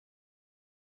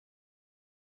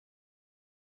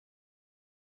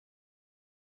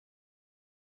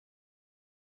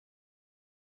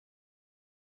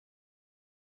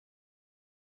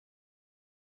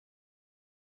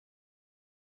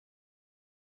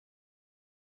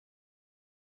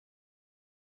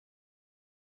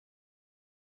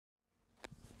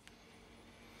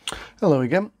Hello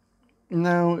again.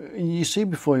 Now you see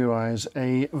before your eyes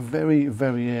a very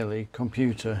early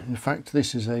computer. In fact,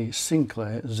 this is a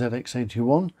Sinclair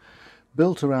ZX81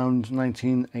 built around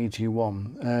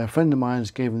 1981. A friend of mine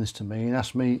gave this to me and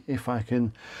asked me if I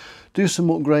can do some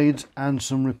upgrades and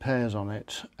some repairs on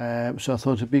it. So I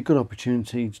thought it'd be a good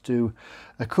opportunity to do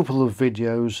a couple of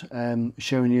videos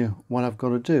showing you what I've got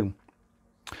to do.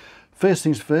 First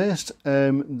things first,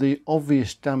 the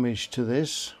obvious damage to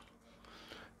this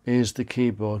is the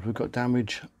keyboard. We've got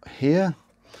damage here,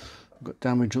 we've got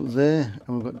damage up there,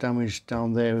 and we've got damage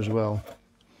down there as well.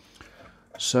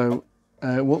 So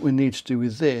what we need to do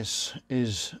with this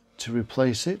is to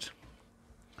replace it.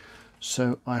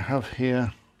 So I have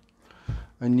here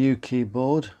a new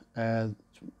keyboard. This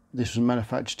was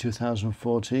manufactured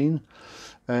 2014.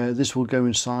 This will go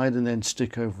inside and then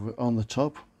stick over on the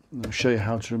top. I'll show you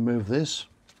how to remove this.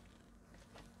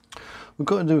 We've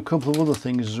got to do a couple of other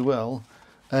things as well.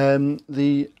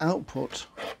 The output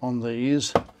on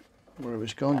these, where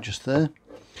it's gone, just there,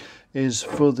 is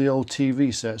for the old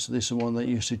TV set. So this is one that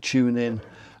used to tune in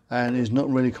and is not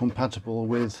really compatible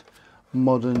with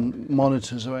modern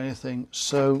monitors or anything.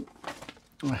 So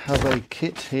I have a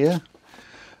kit here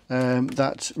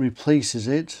that replaces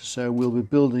it. So we'll be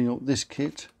building up this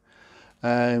kit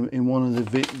in one of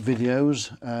the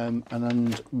videos,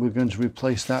 and we're going to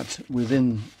replace that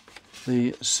within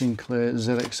the Sinclair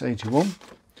ZX81.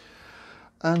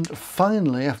 And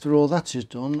finally, after all that is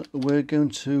done, we're going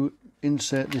to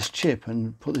insert this chip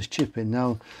and put this chip in.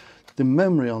 Now, the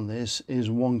memory on this is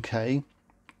 1K,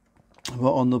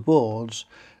 but on the boards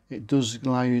it does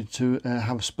allow you to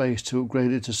have space to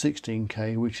upgrade it to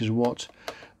 16K, which is what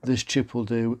this chip will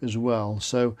do as well.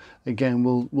 So again,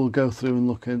 we'll go through and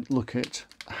look at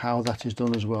how that is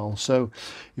done as well. So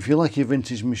if you like your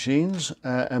vintage machines,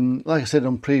 like I said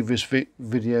on previous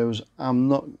videos, I'm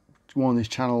not one of these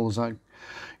channels that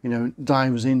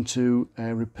dives into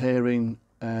repairing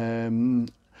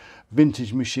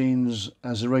vintage machines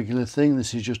as a regular thing.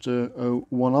 This is just a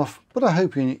one-off, but I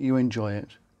hope you enjoy it.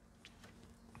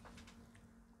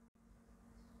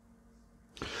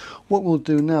 What we'll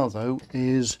do now though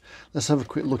is let's have a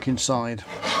quick look inside.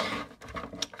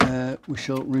 We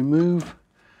shall remove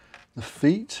the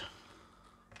feet.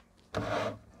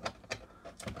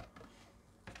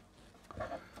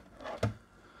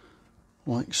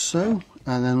 Like so,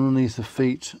 and then underneath the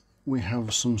feet we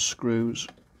have some screws.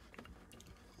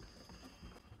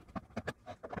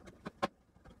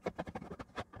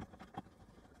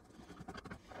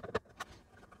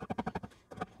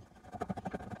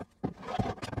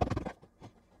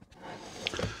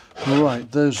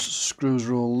 Alright, those screws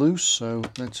are all loose, so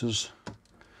let us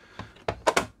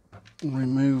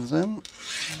remove them.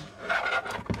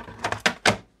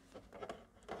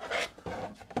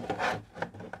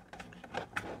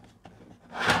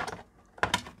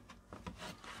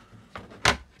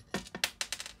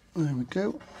 There we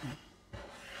go.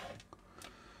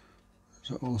 Is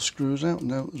that all the screws out?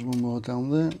 No, there's one more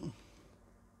down there.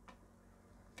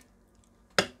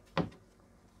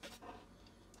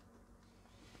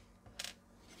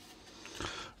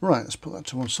 Right, let's put that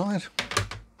to one side.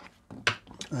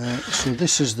 So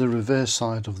this is the reverse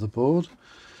side of the board.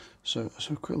 So let's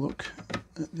have a quick look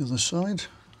at the other side.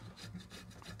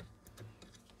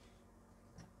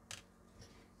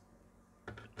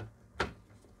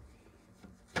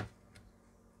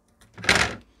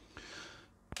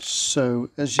 So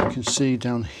as you can see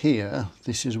down here,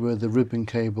 this is where the ribbon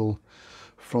cable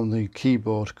from the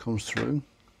keyboard comes through.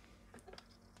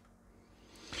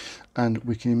 And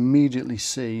we can immediately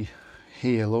see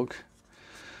here, look,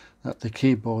 that the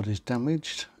keyboard is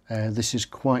damaged. This is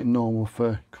quite normal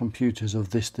for computers of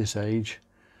this age.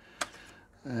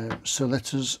 So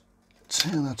let us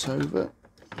turn that over.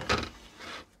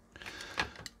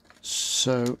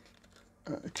 So,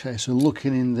 okay, so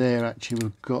looking in there, actually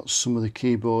we've got some of the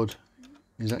keyboard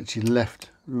is actually left,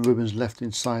 the ribbon's left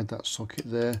inside that socket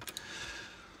there.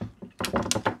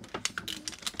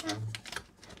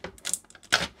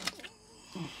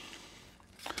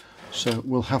 So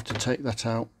we'll have to take that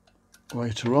out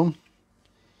later on.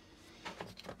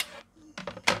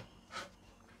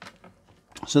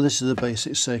 So this is the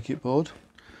basic circuit board.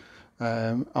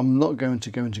 I'm not going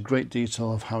to go into great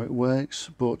detail of how it works,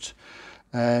 but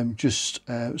just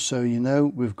so you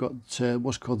know, we've got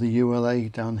what's called the ULA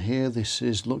down here.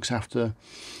 This looks after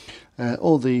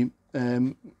all the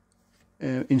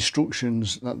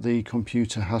instructions that the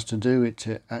computer has to do.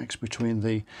 It acts between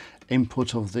the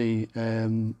input of the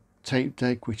tape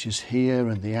deck, which is here,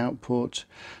 and the output,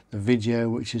 the video,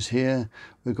 which is here.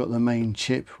 We've got the main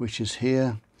chip, which is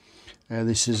here.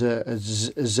 This is a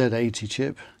Z80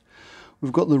 chip.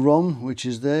 We've got the ROM, which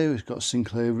is there. It's got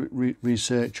Sinclair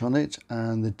research on it,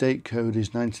 and the date code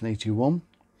is 1981.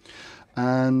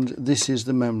 And this is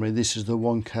the memory. This is the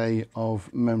 1K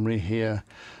of memory here.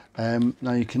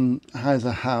 Now you can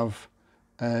either have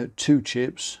 2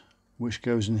 chips, which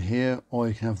goes in here, or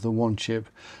you can have the 1 chip,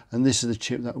 and this is the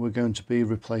chip that we're going to be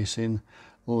replacing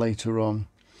later on.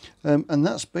 And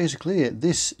that's basically it.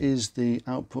 This is the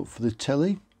output for the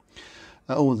telly.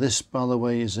 Oh, this, by the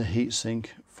way, is a heatsink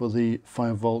for the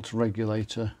 5-volt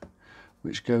regulator,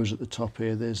 which goes at the top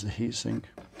here. There's the heatsink.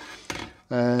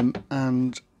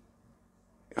 And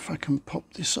if I can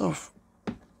pop this off,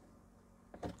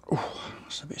 oh,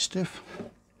 that's a bit stiff.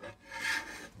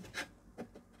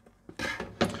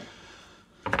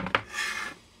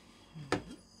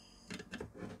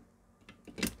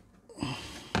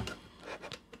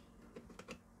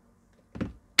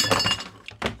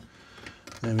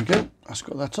 There we go, that's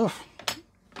got that off.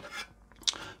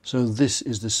 So this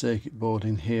is the circuit board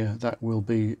in here that will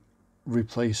be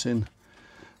replacing,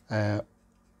 yeah,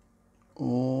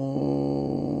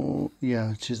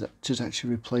 it is actually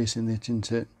replacing it,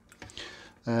 isn't it?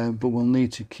 But we'll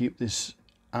need to keep this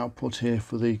output here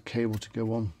for the cable to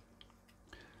go on,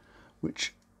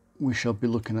 which we shall be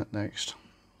looking at next.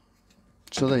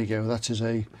 So there you go, that is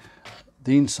the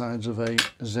insides of a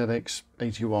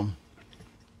ZX81.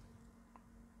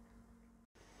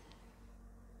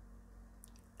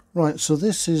 Right, so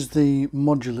this is the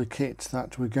modular kit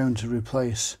that we're going to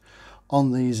replace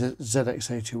on the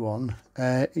ZX81.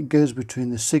 It goes between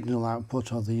the signal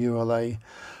output or the ULA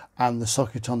and the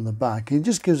socket on the back. It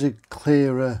just gives a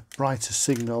clearer, brighter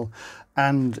signal,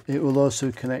 and it will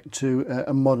also connect to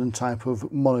a modern type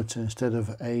of monitor instead of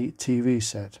a TV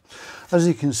set. As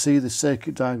you can see, the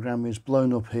circuit diagram is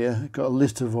blown up here. I've got a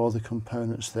list of all the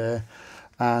components there,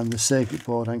 and the circuit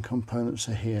board and components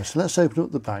are here. So let's open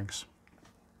up the bags.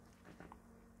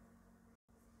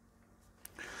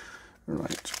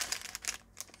 Right.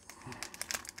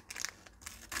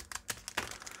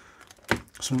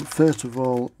 So first of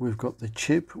all, we've got the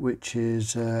chip, which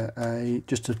is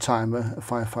just a timer, a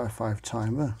 555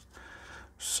 timer.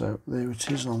 So there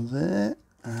it is on there,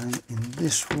 and in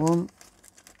this one,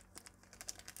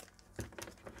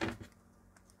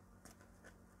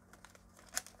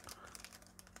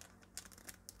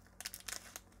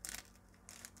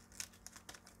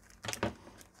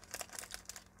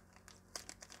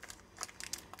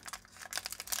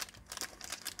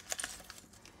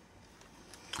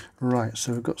 right,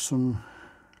 so we've got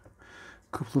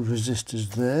couple of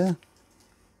resistors there,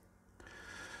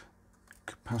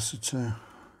 capacitor,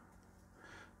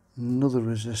 another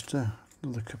resistor,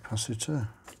 another capacitor,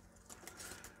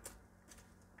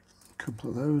 a couple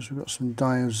of those. We've got some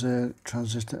diodes there,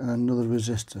 transistor, and another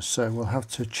resistor. So we'll have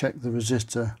to check the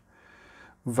resistor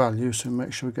value, so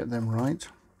make sure we get them right.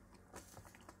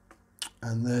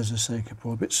 And there's a circuit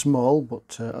board, a bit small,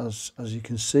 but as you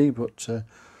can see, but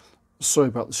sorry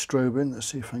about the strobing. Let's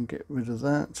see if I can get rid of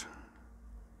that.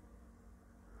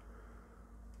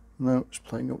 No, it's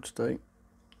playing up to date.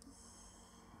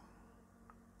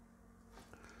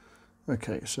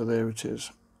 Okay, so there it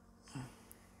is.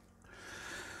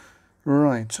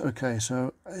 Right, okay,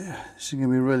 so this is going to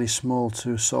be really small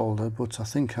to solder, but I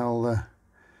think I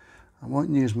won't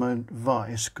use my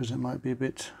vise because it might be a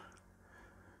bit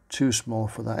too small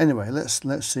for that. Anyway,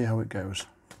 let's see how it goes.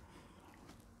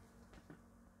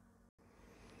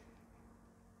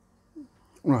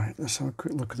 Right, let's have a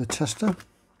quick look at the tester.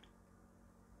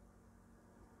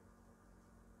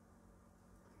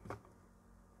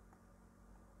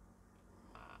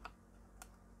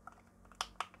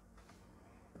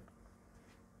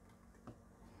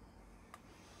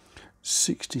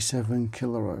 .67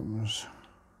 kiloohms.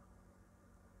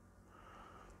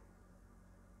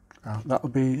 That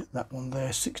would be that one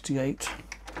there, 68.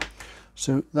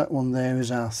 So that one there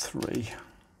is R3.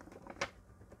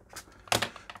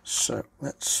 So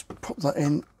let's pop that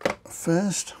in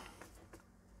first.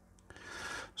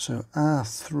 So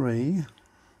R3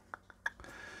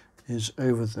 is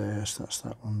over there, so that's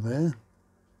that one there.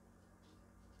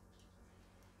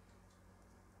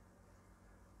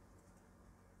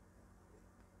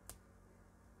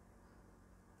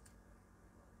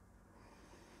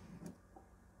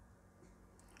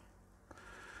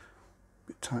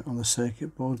 Bit tight on the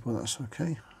circuit board, but that's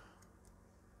okay.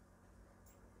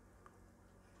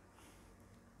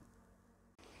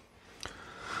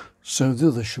 So the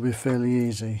other should be fairly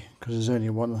easy because there's only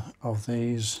one of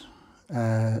these.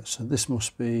 So this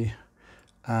must be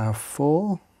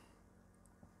R4,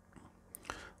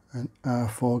 and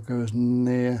R4 goes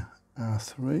near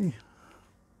R3.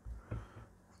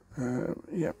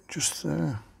 Yep, just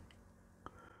there.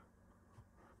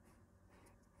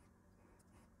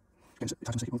 It's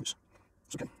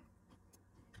okay.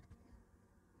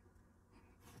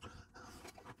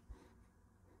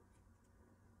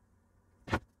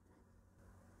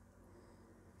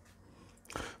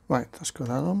 Right, that's got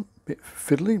that on. Bit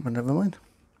fiddly, but never mind.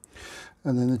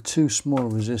 And then the two smaller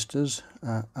resistors,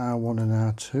 R1 and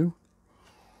R2.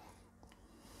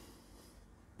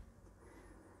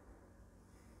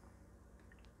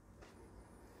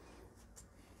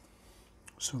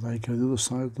 So they go to the other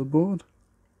side of the board.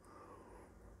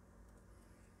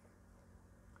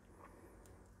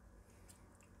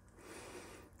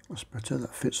 That's better,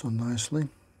 that fits on nicely.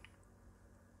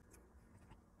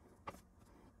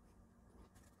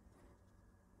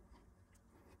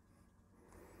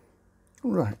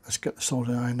 Right, let's get the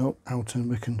soldering iron out and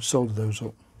we can solder those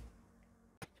up.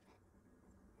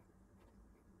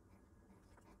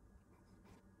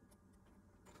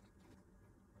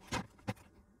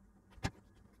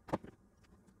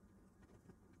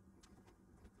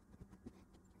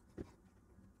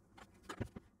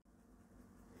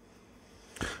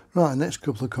 Right, the next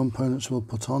couple of components we'll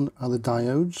put on are the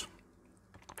diodes.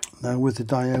 Now with the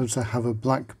diodes they have a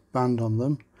black band on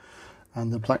them,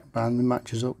 and the black band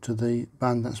matches up to the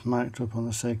band that's marked up on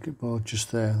the circuit board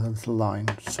just there, the little line.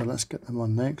 So let's get them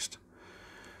on next.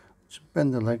 Just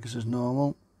bend the legs as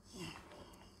normal,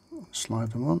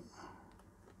 slide them on.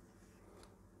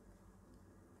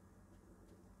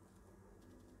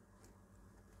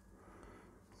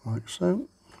 Like so.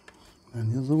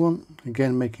 And the other one,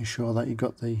 again making sure that you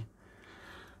got the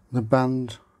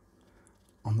band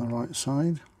on the right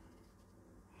side.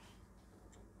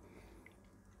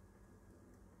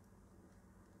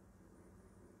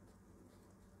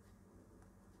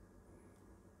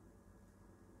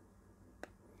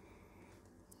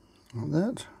 Like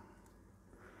that.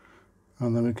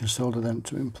 And then we can solder them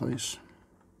two in place.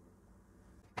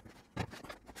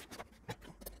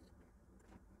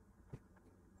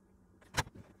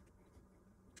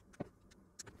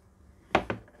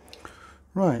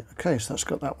 Right, okay, so that's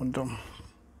got that one done.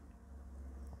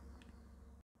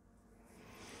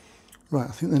 Right,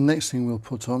 I think the next thing we'll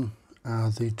put on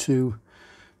are the two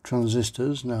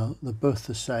transistors. Now, they're both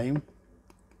the same.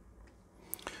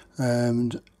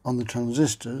 And on the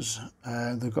transistors,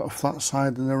 they've got a flat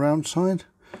side and a round side,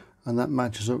 and that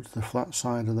matches up to the flat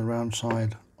side and the round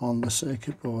side on the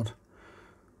circuit board.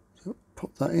 So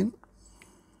pop that in.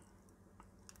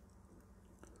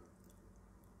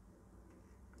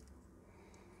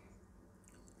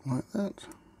 Like that.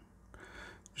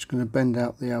 Just going to bend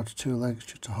out the outer two legs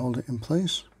just to hold it in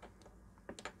place.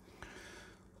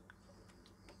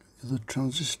 The other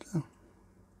transistor.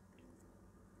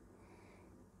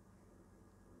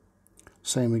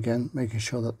 Same again, making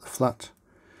sure that the flat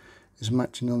is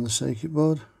matching on the circuit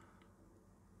board.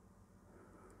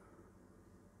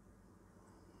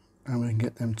 And we can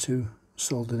get them two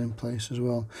soldered in place as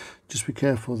well. Just be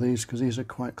careful of these because these are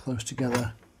quite close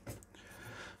together.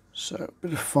 So a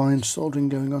bit of fine soldering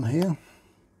going on here.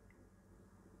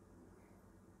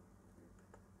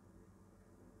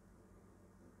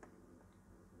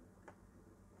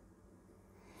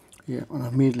 Yeah, and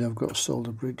immediately I've got a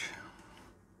solder bridge.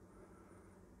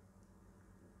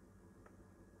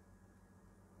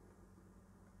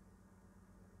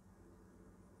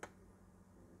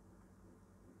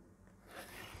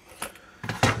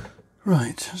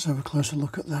 Right, let's have a closer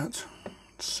look at that.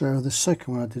 So the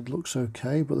second one I did looks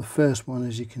okay, but the first one,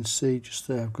 as you can see just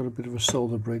there, I've got a bit of a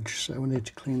solder bridge, so we need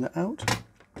to clean that out.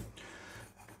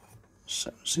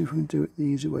 So let's see if we can do it the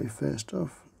easy way first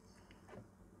off.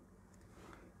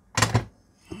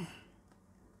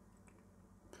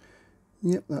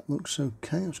 Yep, that looks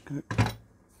okay. I'm just going to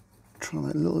try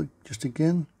that a little, just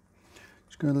again.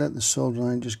 Just going to let the solder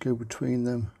line just go between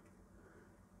them.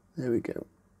 There we go.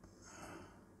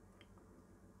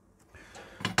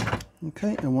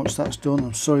 Okay, and once that's done,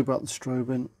 I'm sorry about the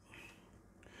strobing.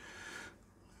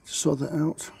 Sort that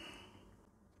out.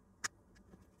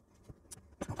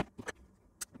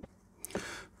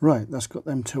 Right, that's got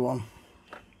them two on.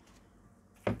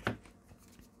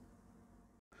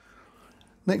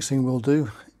 Next thing we'll do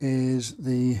is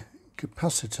the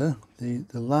capacitor, the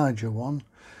larger one.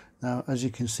 Now, as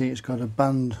you can see, it's got a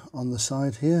band on the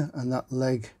side here, and that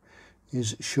leg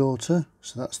is shorter,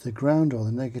 so that's the ground or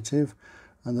the negative,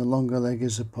 and the longer leg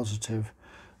is a positive.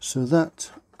 So that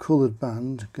coloured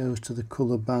band goes to the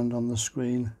coloured band on the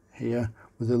screen here,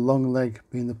 with the long leg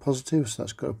being the positive, so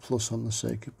that's got a plus on the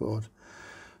circuit board.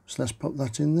 So let's pop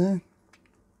that in there.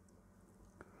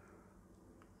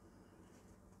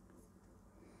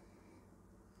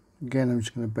 Again, I'm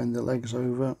just going to bend the legs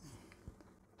over.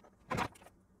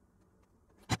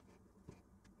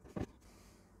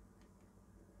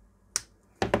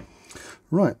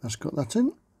 Right, that's got that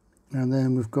in. And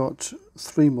then we've got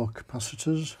 3 more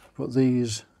capacitors, but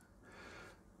these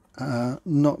are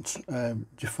not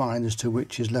defined as to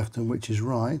which is left and which is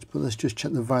right. But let's just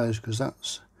check the values, because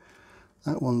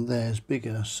that one there is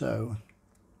bigger. So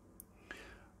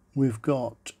we've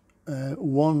got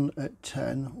one at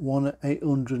 10, one at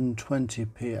 820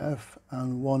 pf,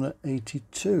 and one at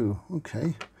 82.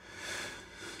 Okay.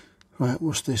 Right,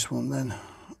 what's this one then?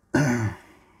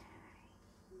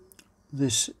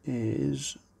 This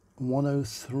is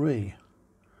 103.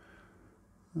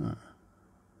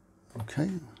 Okay.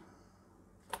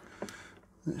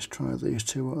 Let's try these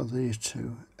two. What are these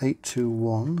two?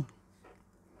 821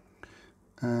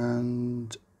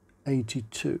 and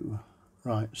 82.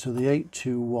 Right, so the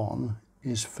 821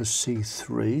 is for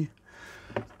C3.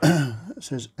 It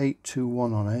says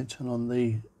 821 on it, and on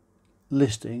the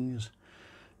listings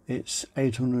it's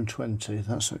 820.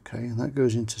 That's okay. And that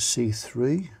goes into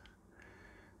C3,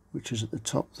 which is at the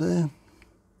top there.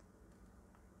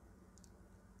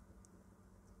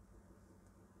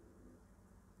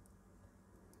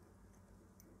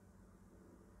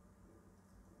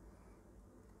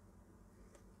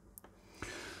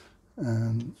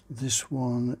 And this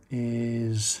one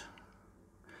is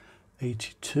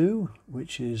 82,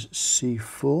 which is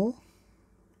C4.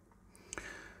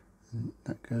 And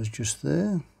that goes just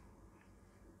there.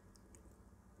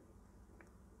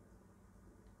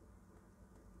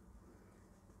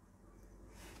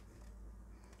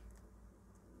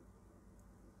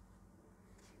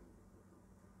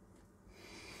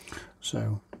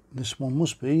 So this one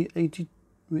must be 80,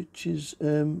 which is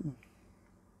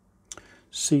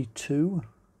C2,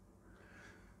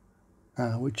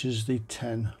 which is the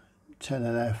 10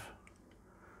 NF.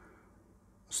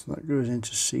 So that goes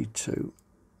into C2.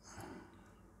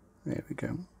 There we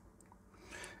go.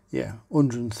 Yeah,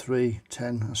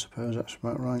 103.10, I suppose that's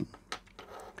about right.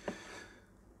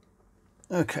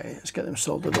 Okay, let's get them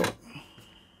soldered up.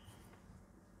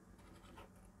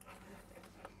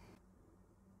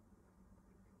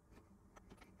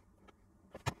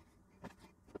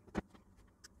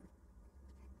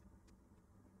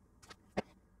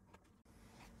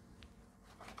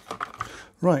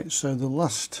 Right, so the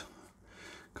last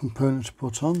component to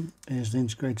put on is the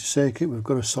integrated circuit. We've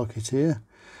got a socket here.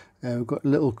 We've got a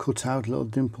little cutout, a little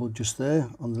dimple just there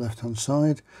on the left hand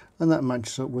side, and that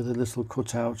matches up with a little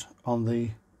cutout on the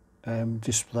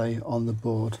display on the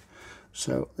board.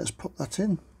 So let's pop that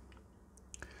in.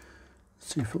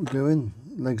 See if it'll go in.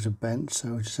 Legs are bent,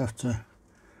 so we just have to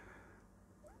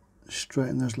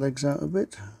straighten those legs out a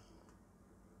bit.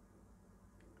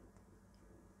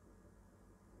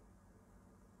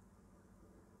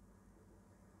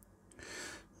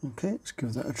 Okay, let's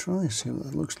give that a try, see what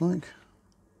that looks like.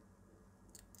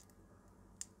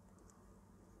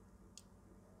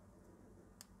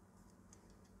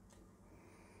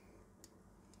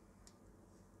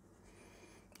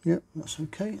 Yep, that's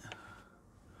okay.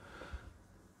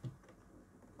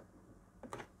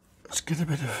 Let's get a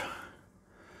bit of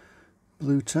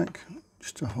blue tack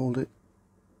just to hold it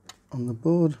on the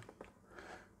board.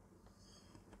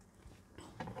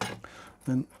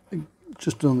 Then,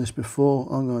 just done this before,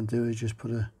 all I'm going to do is just put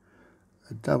a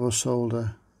dab of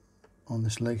solder on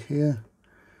this leg here,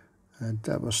 a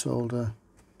dab of solder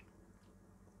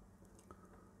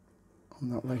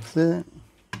on that leg there.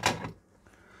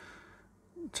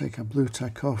 Take our blue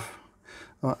tack off,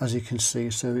 as you can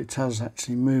see, so it has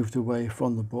actually moved away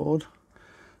from the board.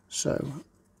 So I'm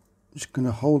just going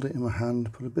to hold it in my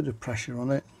hand, put a bit of pressure on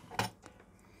it,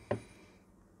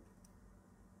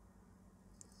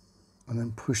 and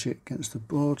then push it against the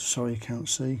board. Sorry you can't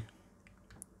see.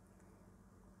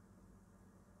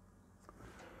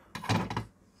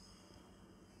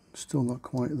 Still not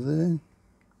quite there.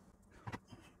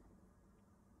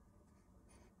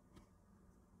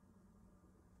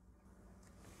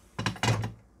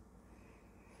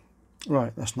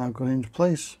 Right, that's now gone into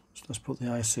place. So let's put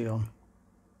the IC on.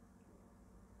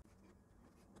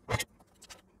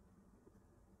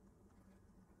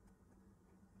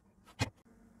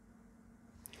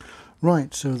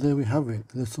 Right, so there we have it.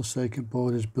 The little circuit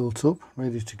board is built up,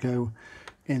 ready to go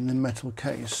in the metal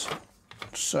case.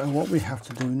 So what we have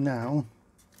to do now,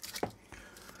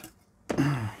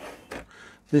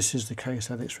 this is the case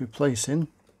that it's replacing.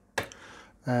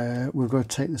 We've got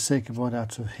to take the circuit board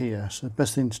out of here. So the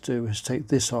best thing to do is take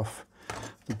this off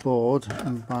the board,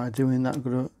 and by doing that I'm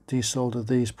going to desolder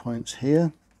these points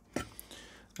here,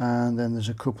 and then there's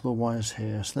a couple of wires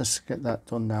here. So let's get that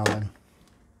done now then.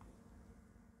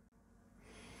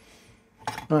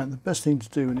 Right, the best thing to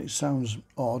do, and it sounds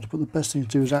odd, but the best thing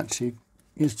to do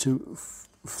is to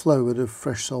flow a bit of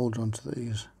fresh solder onto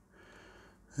these.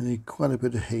 I need quite a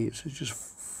bit of heat, so just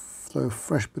throw a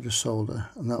fresh bit of solder,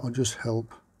 and that will just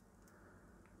help.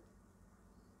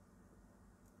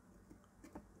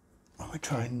 We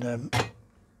try and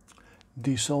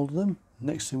desolder them.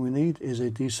 Next thing we need is a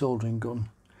desoldering gun.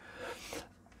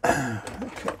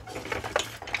 Okay.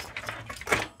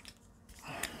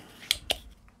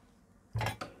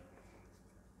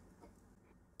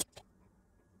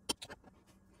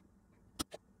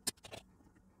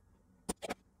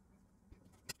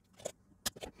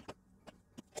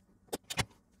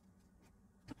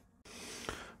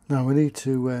 Now we need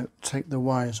to take the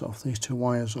wires off, these two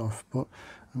wires off, but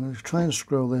I'm going to try and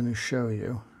scroll in and show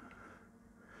you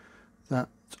that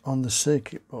on the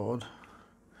circuit board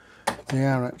they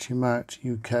are actually marked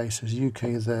UK, so there's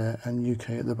UK there and UK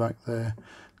at the back there,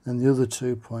 and the other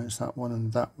 2 points, that one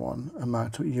and that one, are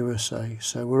marked with USA,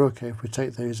 so we're okay. If we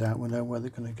take these out, we know where they're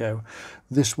going to go.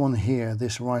 This one here,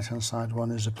 this right hand side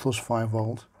one, is a plus 5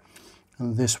 volt,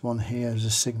 and this one here is a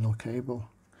signal cable.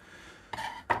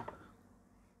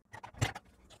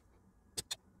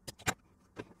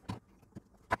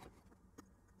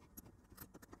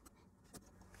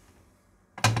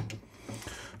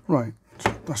 Right,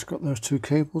 that's got those two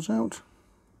cables out.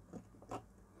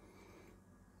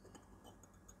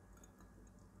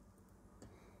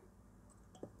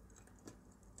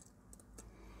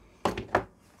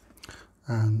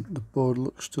 And the board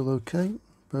looks still okay,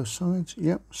 both sides.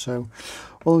 Yep, so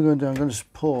all I'm going to do, I'm going to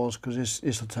pause because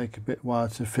this will take a bit while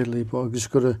to fiddly, but I've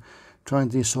just got to try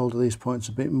and desolder these points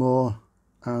a bit more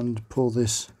and pull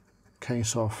this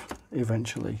case off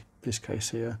eventually, this case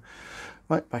here.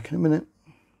 Right, back in a minute.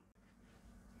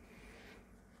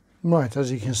 Right,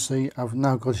 as you can see, I've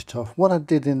now got it off. What I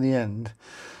did in the end,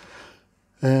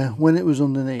 when it was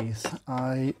underneath,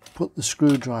 I put the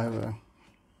screwdriver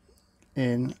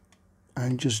in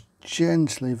and just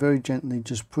gently, very gently,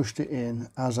 just pushed it in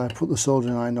as I put the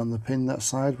soldering iron on the pin that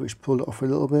side, which pulled it off a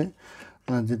little bit.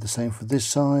 And I did the same for this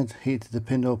side, heated the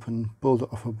pin up and pulled it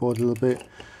off the board a little bit,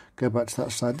 go back to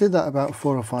that side. Did that about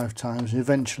 4 or 5 times, and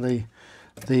eventually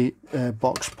the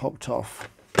box popped off.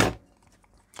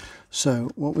 So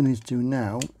what we need to do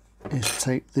now is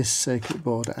take this circuit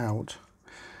board out.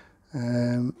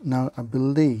 Now I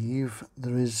believe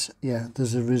there is, yeah,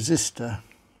 there's a resistor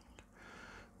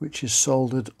which is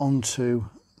soldered onto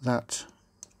that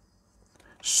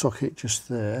socket just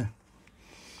there.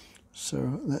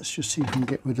 So let's just see if we can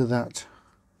get rid of that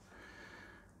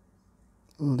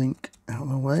link out of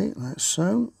the way, like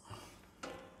so.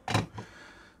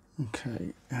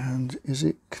 Okay, and is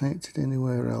it connected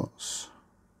anywhere else?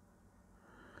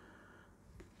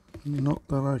 Not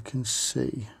that I can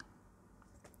see.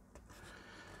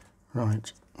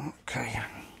 Right, okay.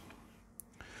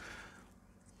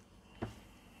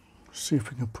 See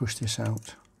if we can push this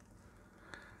out.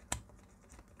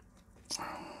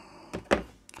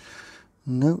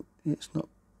 No, it's not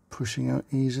pushing out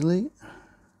easily.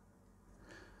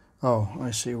 Oh, I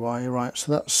see why. Right,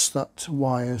 so that's that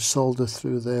wire soldered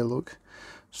through there, look.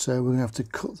 So we're going to have to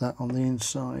cut that on the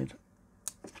inside.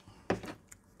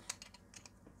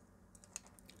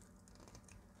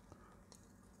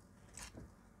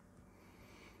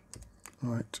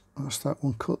 Right, that's that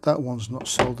one cut. That one's not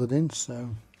soldered in, so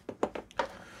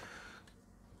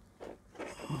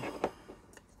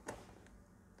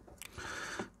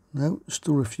no,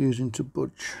 still refusing to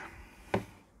budge.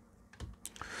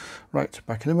 Right,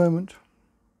 back in a moment.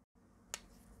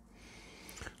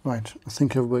 Right, I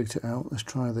think I've worked it out. Let's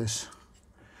try this.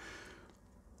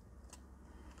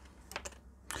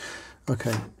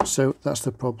 Okay, so that's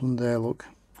the problem there, look.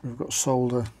 We've got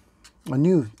solder.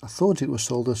 I thought it was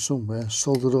soldered somewhere,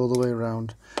 soldered all the way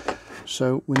around.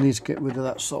 So we need to get rid of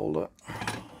that solder.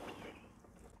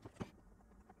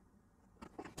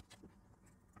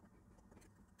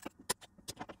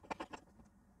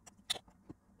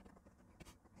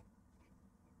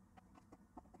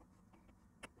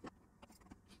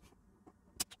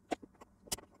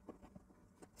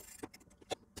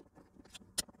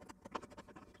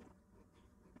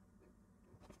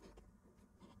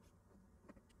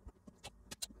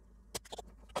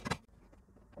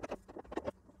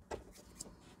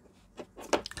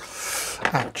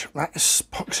 Ouch, that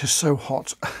box is so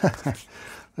hot.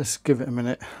 Let's give it a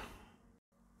minute.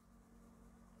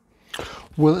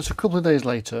 Well, it's a couple of days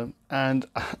later, and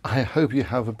I hope you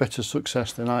have a better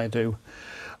success than I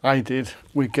did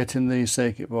with getting the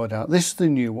circuit board out. This is the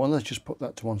new one. Let's just put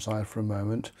that to one side for a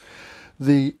moment.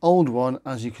 The old one,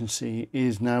 as you can see,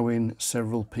 is now in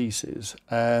several pieces.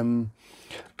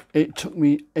 It took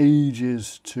me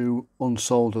ages to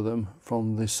unsolder them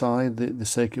from the side, the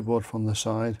circuit board from the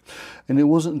side, and it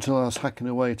wasn't until I was hacking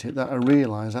away at it that I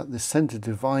realised that the centre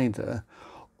divider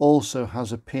also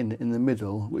has a pin in the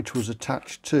middle which was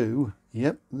attached to,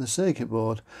 yep, the circuit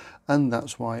board, and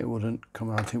that's why it wouldn't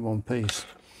come out in one piece.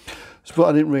 But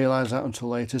I didn't realise that until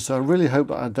later, so I really hope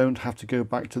that I don't have to go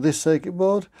back to this circuit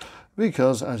board,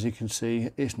 because as you can see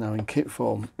it's now in kit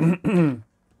form.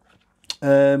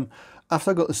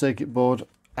 After I got the circuit board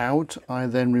out, I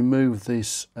then removed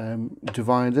this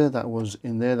divider that was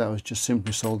in there, that was just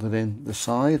simply soldered in the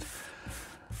side,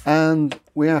 and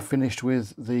we are finished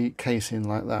with the casing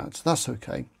like that, so that's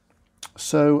okay.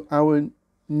 So our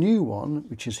new one,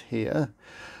 which is here,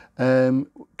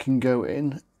 can go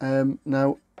in.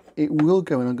 Now it will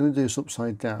go in, I'm going to do this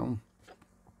upside down.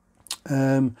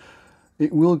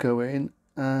 It will go in,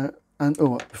 and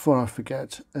oh, before I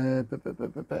forget,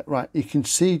 right, you can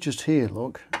see just here,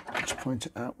 look, let's point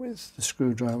it out with the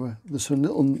screwdriver, there's some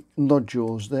little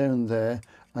nodules there and there,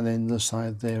 and then the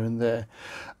side there and there,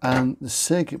 and the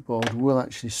circuit board will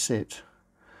actually sit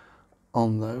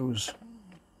on those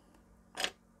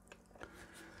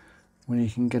when you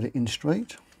can get it in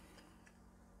straight,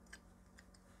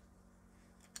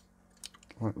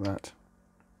 like that.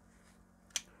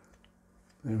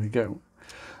 There we go.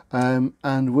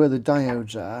 And where the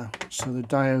diodes are, so the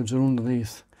diodes are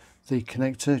underneath the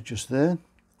connector just there,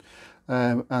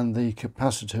 and the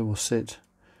capacitor will sit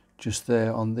just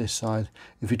there on this side.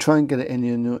 If you try and get it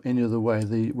any other way,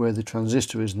 where the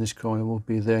transistor is in this corner will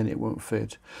be there and it won't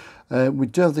fit. We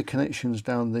do have the connections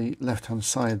down the left hand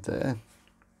side there,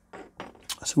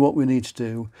 so what we need to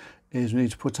do is we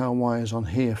need to put our wires on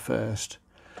here first.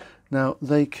 Now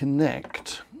they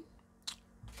connect.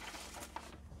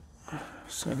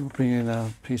 So we'll bring in our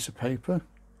piece of paper,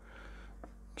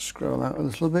 scroll out a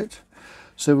little bit.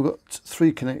 So we've got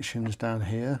 3 connections down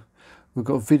here. We've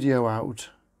got video out,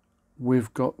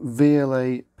 we've got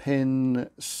VLA pin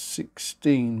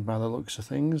 16 by the looks of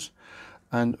things,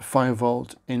 and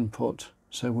 5-volt input.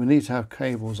 So we need to have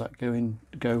cables that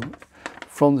go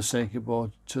from the circuit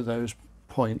board to those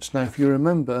points. Now if you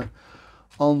remember,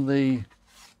 on the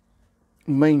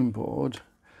main board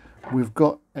we've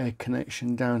got a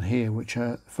connection down here which,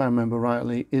 if I remember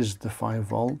rightly, is the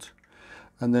 5-volt,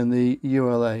 and then the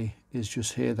ULA is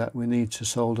just here that we need to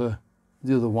solder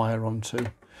the other wire onto,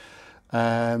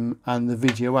 and the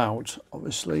video out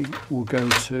obviously will go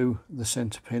to the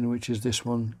center pin, which is this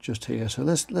one just here. So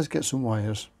let's get some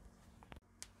wires.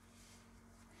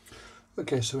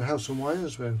 Okay, so we have some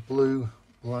wires. We have blue,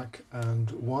 black and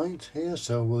white here,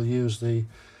 so we'll use the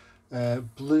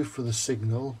blue for the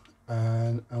signal,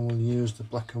 and we'll use the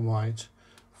black and white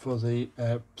for the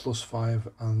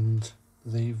 +5 and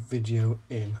the video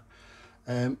in.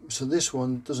 So this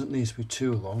one doesn't need to be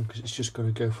too long because it's just got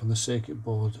to go from the circuit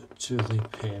board to the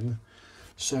pin.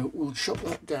 So we'll chop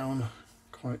that down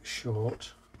quite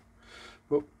short,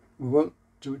 but we won't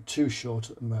do it too short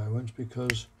at the moment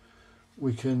because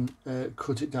we can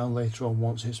cut it down later on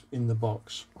once it's in the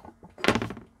box.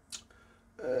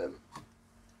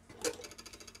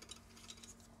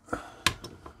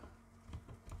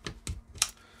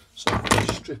 So I'll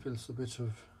strip a little bit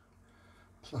of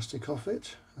plastic off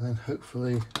it, and then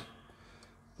hopefully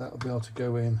that'll be able to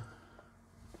go in.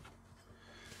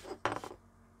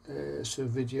 So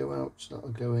video out, so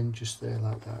that'll go in just there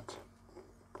like that.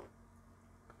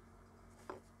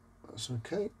 That's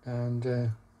okay,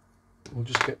 and we'll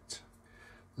just get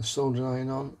the soldering iron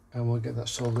on and we'll get that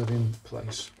soldered in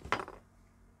place.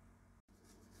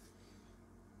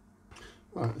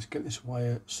 Right, let's get this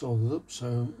wire soldered up,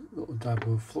 so a little dab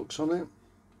of flux on it.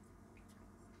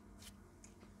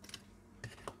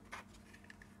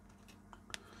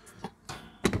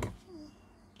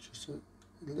 Just a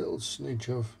little smidge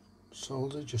of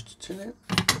solder just to tin it.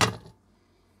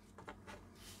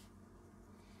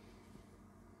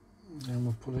 And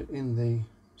we'll put it in the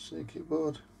circuit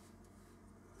board.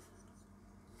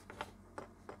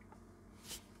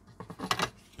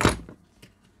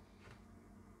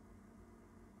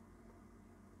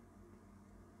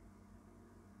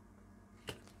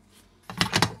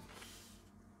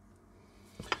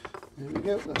 There we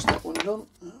go, that's that one done.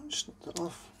 I'll just snip that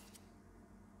off.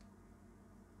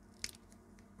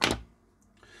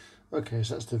 Okay,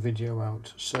 so that's the video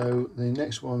out. So the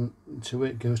next one to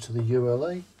it goes to the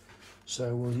ULA.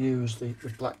 So we'll use the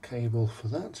black cable for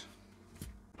that.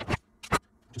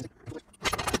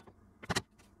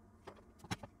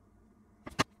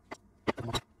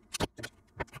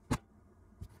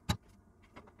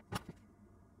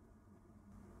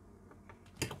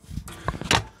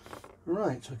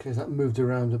 Right, okay, that moved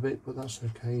around a bit, but that's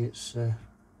okay. It's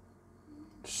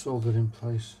soldered in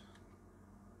place.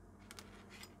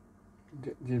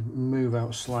 Did move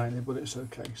out slightly, but it's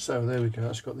okay. So there we go,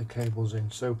 that's got the cables in.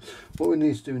 So what we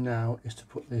need to do now is to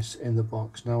put this in the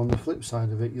box. Now on the flip side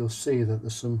of it, you'll see that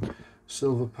there's some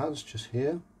silver pads just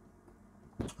here,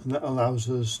 and that allows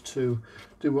us to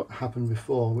do what happened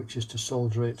before, which is to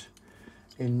solder it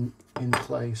in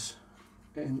place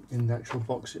in the actual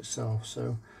box itself.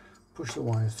 So push the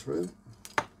wire through.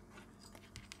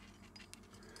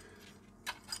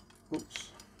 Oops.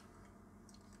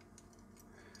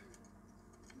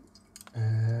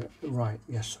 Right,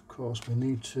 yes, of course, we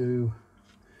need to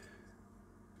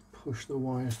push the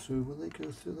wire through. Will they go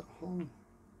through that hole?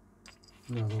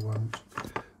 No, they won't.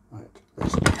 Right,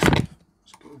 let's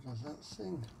go to that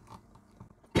thing.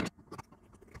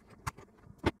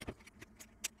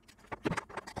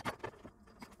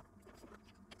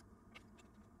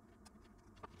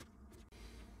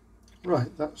 Right,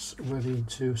 that's ready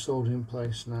to solder in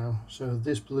place now. So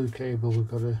this blue cable we've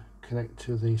got to connect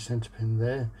to the centre pin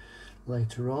there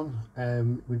later on.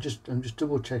 I'm just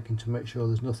double checking to make sure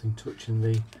there's nothing touching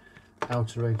the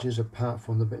outer edges apart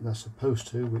from the bit that's supposed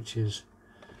to, which is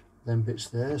them bits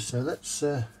there. So let's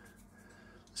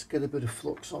get a bit of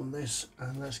flux on this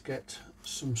and let's get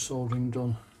some soldering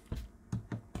done.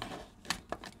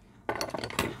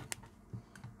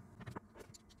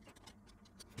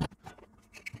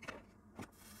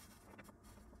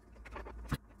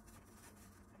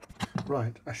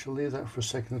 Right, I shall leave that for a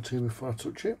second or two before I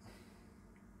touch it.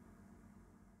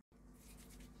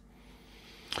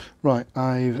 Right,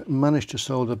 I've managed to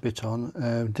solder a bit on.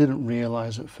 Didn't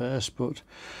realise at first, but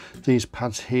these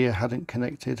pads here hadn't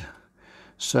connected.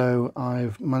 So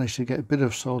I've managed to get a bit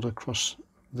of solder across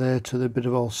there to the bit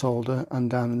of old solder and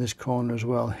down in this corner as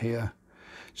well here.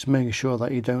 Just making sure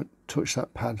that you don't touch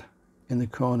that pad in the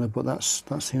corner, but that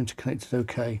seemed to connect it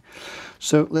okay.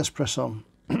 So let's press on.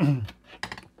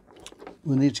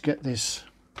 We need to get this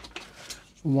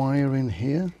wire in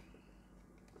here.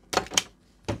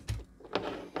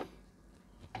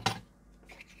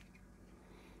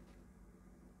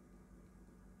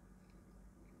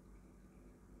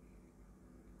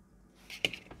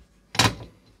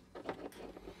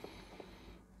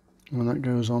 And that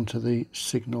goes on to the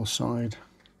signal side,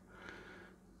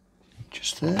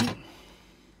 just there.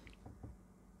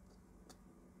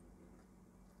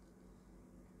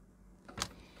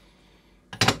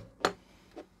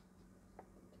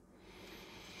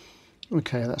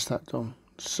 Okay, that's that done.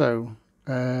 So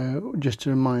just a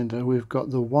reminder, we've got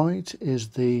the white is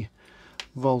the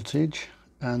voltage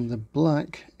and the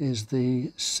black is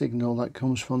the signal that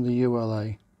comes from the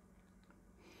ULA.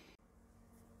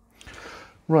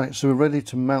 Right, so we're ready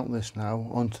to mount this now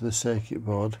onto the circuit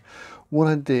board. What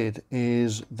I did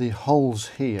is the holes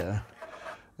here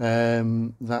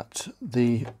that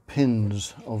the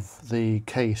pins of the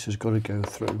case has got to go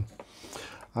through.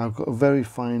 I've got a very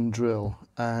fine drill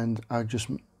and I just,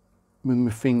 with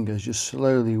my fingers, just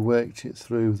slowly worked it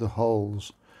through the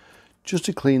holes just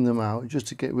to clean them out, just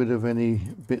to get rid of any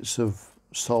bits of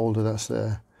solder that's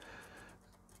there,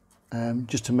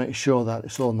 just to make sure that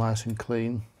it's all nice and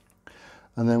clean.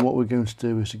 And then what we're going to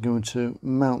do is we're going to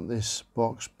mount this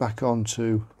box back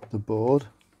onto the board,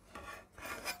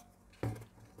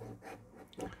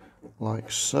 like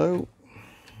so.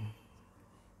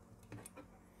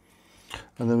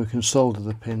 And then we can solder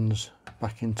the pins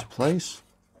back into place.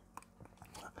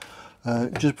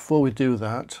 Just before we do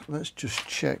that, let's just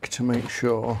check to make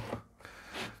sure.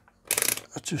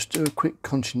 Let's just do a quick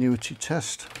continuity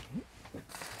test.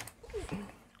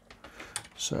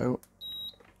 So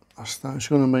that's that. I'm just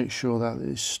going to make sure that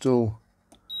it's still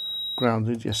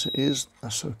grounded. Yes, it is.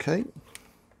 That's okay.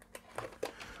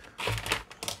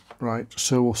 Right,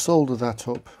 so we'll solder that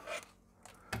up.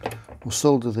 We'll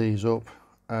solder these up.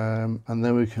 And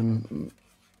then we can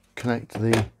connect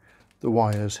the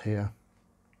wires here.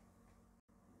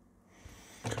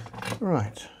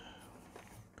 Right,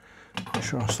 make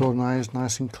sure our solder is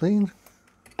nice and clean.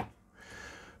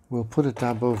 We'll put a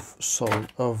dab of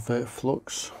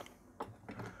flux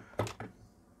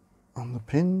on the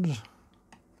pins.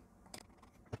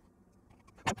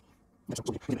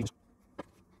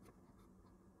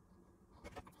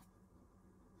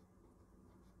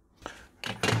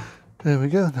 There we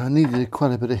go. Now I needed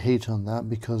quite a bit of heat on that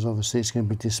because obviously it's going to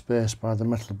be dispersed by the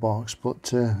metal box, but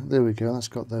there we go, that's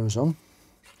got those on.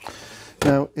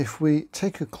 Now if we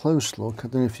take a close look, I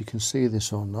don't know if you can see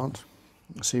this or not.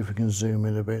 Let's see if we can zoom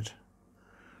in a bit.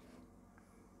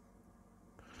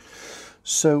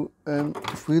 So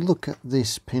if we look at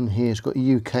this pin here, it's got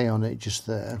UK on it just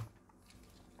there.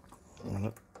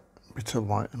 A bit of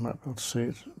light, I might be able to see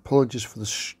it. Apologies for the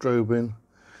strobing.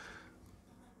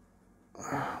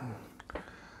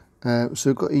 So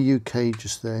we've got a UK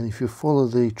just there, and if you follow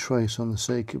the trace on the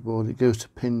circuit board, it goes to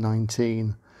pin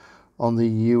 19 on the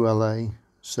ULA.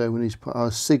 So we need to put our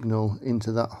signal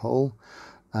into that hole,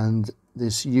 and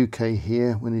this UK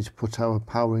here, we need to put our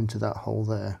power into that hole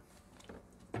there.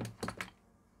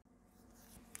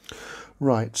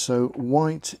 Right, so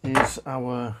white is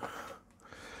our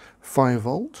 5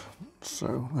 volt,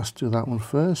 so let's do that one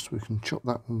first. We can chop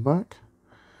that one back.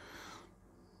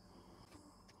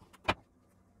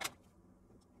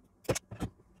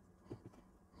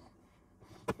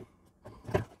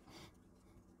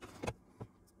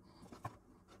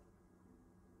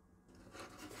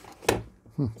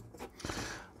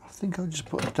 I think I'll just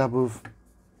put a dab of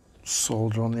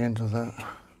solder on the end of that,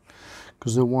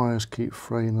 because the wires keep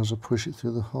fraying as I push it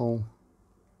through the hole.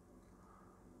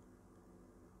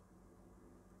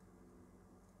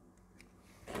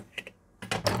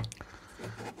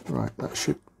 Right, that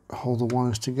should hold the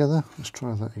wires together. Let's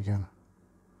try that again.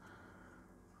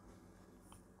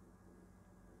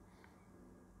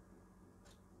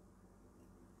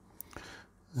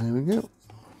 There we go.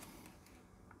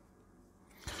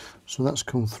 So that's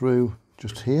come through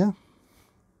just here.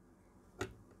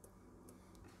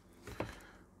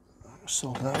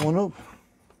 Solder that one up.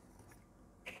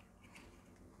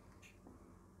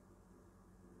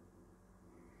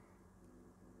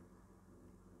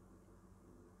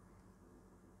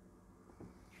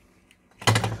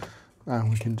 And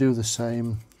we can do the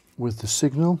same with the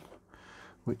signal,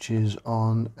 which is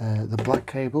on the black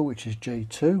cable, which is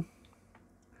J2.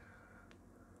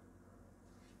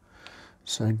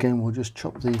 So again, we'll just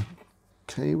chop the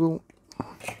cable.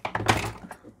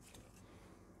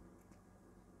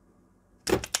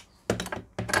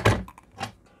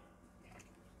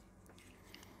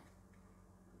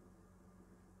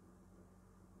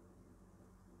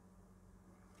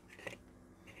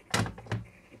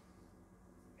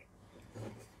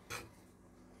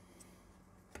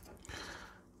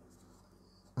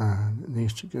 And it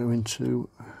needs to go into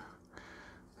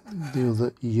the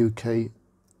other UK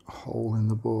hole in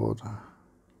the board.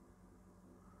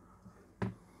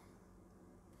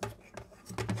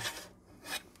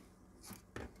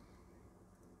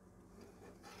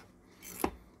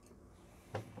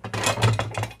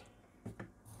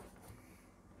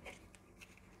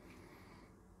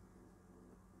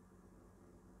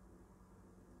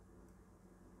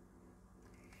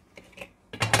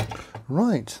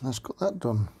 Right, that's got that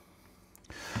done.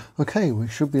 Okay, we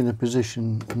should be in a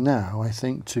position now, I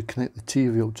think, to connect the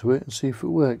TV up to it and see if it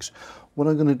works. What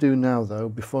I'm going to do now, though,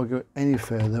 before I go any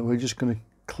further, we're just going to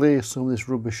clear some of this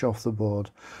rubbish off the board.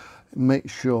 Make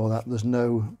sure that there's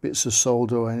no bits of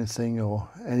solder or anything, or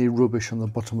any rubbish on the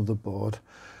bottom of the board,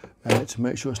 to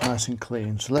make sure it's nice and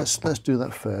clean. So let's do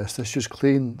that first. Let's just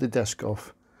clean the desk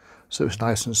off so it's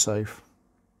nice and safe.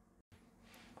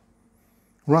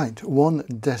 Right, one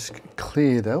desk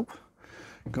cleared up.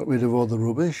 Got rid of all the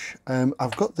rubbish.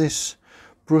 I've got this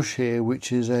brush here,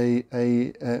 which is a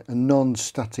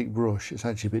non-static brush. It's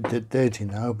actually a bit dirty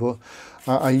now, but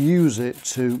I use it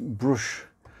to brush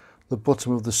the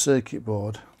bottom of the circuit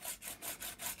board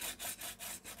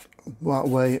that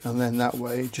way and then that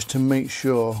way, just to make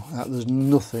sure that there's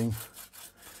nothing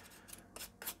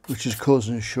which is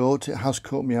causing a short. It has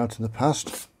caught me out in the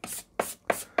past.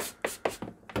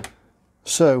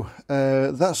 So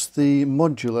that's the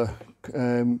modular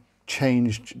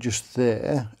changed just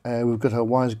there. We've got our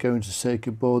wires going to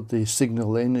circuit board, the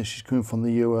signal in, which is coming from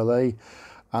the ULA,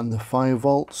 and the 5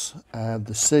 volts.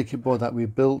 The circuit board that we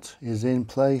built is in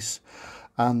place,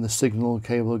 and the signal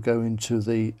cable going to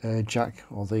the jack,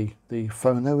 or the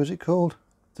phono, is it called?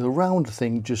 The round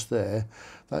thing just there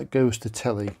that goes to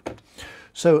telly.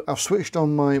 So I've switched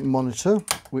on my monitor,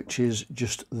 which is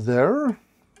just there.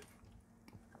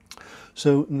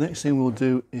 So next thing we'll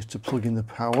do is to plug in the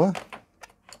power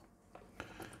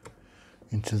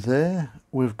into there.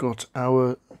 We've got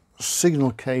our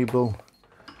signal cable,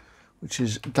 which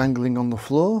is dangling on the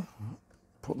floor.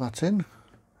 Put that in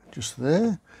just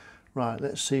there. Right,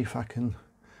 let's see if I can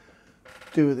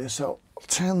do this. I'll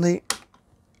turn the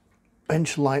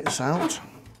bench lights out.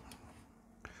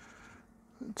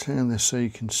 Turn this so you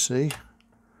can see.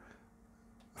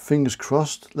 Fingers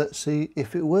crossed. Let's see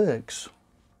if it works.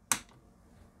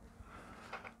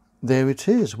 There it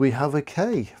is, we have a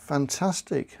K,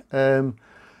 fantastic.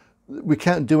 We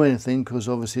can't do anything because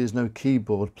obviously there's no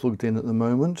keyboard plugged in at the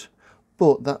moment,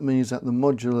 but that means that the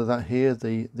modular that here,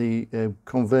 the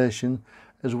conversion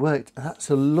has worked.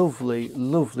 That's a lovely,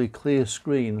 lovely clear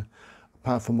screen,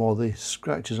 apart from all the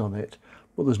scratches on it,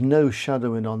 but there's no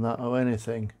shadowing on that or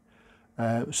anything.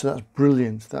 So that's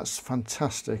brilliant, that's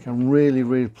fantastic. I'm really,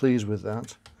 really pleased with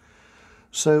that.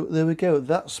 So there we go,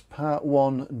 that's part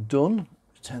one done.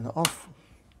 Turn that off.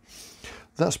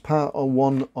 That's part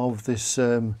one of this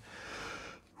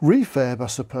refurb, I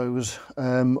suppose,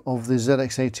 of the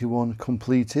ZX81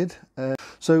 completed.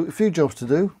 So a few jobs to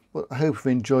do, but I hope you've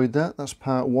enjoyed that. That's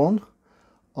part one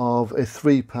of a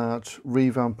three-part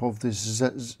revamp of this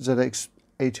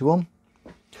ZX81.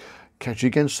 Catch you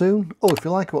again soon. Oh, if you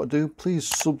like what I do, please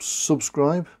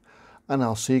subscribe, and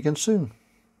I'll see you again soon.